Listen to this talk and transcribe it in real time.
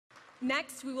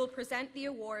Next, we will present the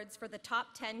awards for the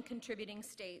top 10 contributing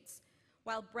states.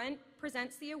 While Brent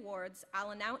presents the awards,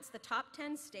 I'll announce the top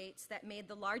 10 states that made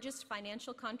the largest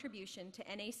financial contribution to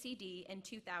NACD in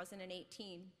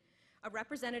 2018. A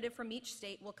representative from each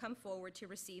state will come forward to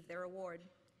receive their award.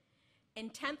 In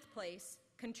 10th place,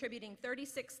 contributing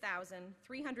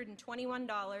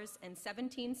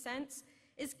 $36,321.17,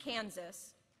 is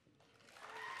Kansas.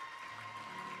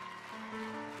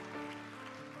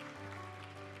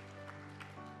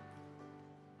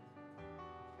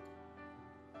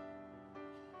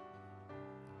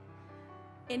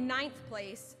 In 9th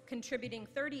place, contributing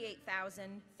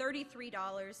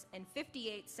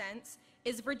 $38,033.58,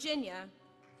 is Virginia.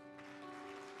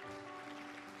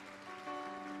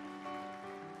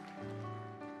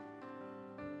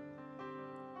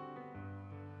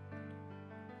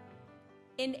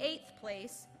 In 8th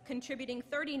place, contributing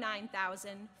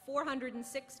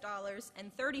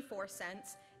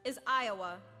 $39,406.34, is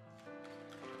Iowa.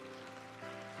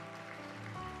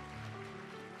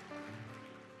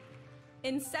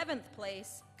 In 7th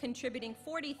place, contributing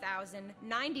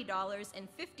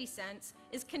 $40,090.50,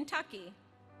 is Kentucky.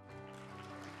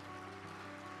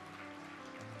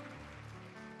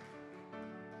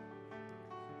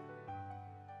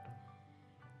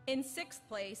 In 6th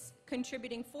place,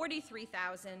 contributing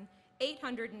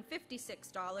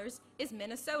 $43,856, is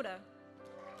Minnesota.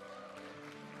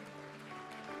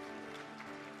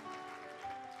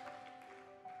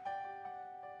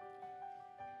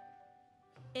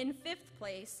 In 5th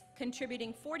place,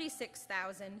 contributing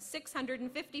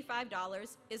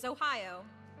 $46,655, is Ohio.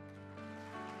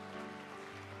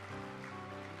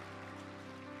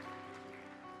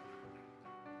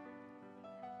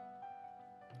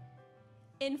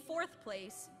 In 4th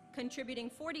place,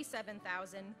 contributing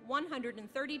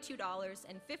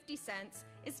 $47,132.50,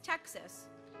 is Texas.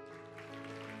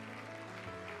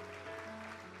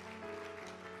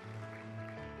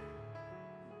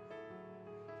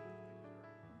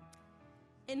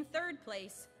 In 3rd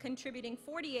place, contributing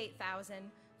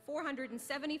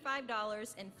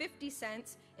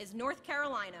 $48,475.50, is North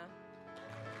Carolina.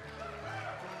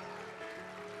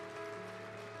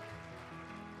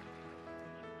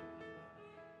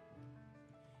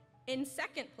 In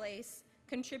 2nd place,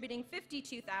 contributing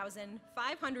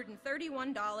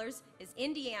 $52,531, is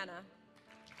Indiana.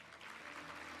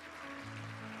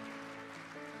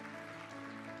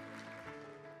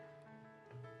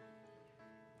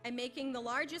 And making the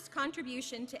largest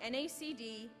contribution to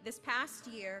NACD this past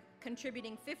year,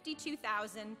 contributing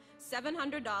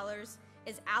 $52,700,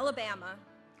 is Alabama.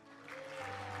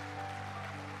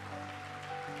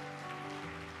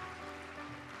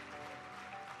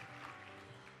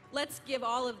 Let's give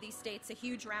all of these states a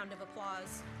huge round of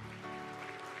applause.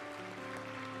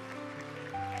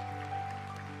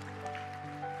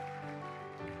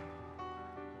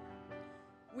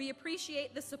 We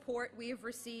appreciate the support we have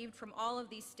received from all of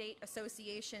these state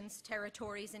associations,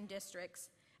 territories, and districts,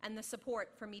 and the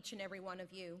support from each and every one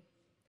of you.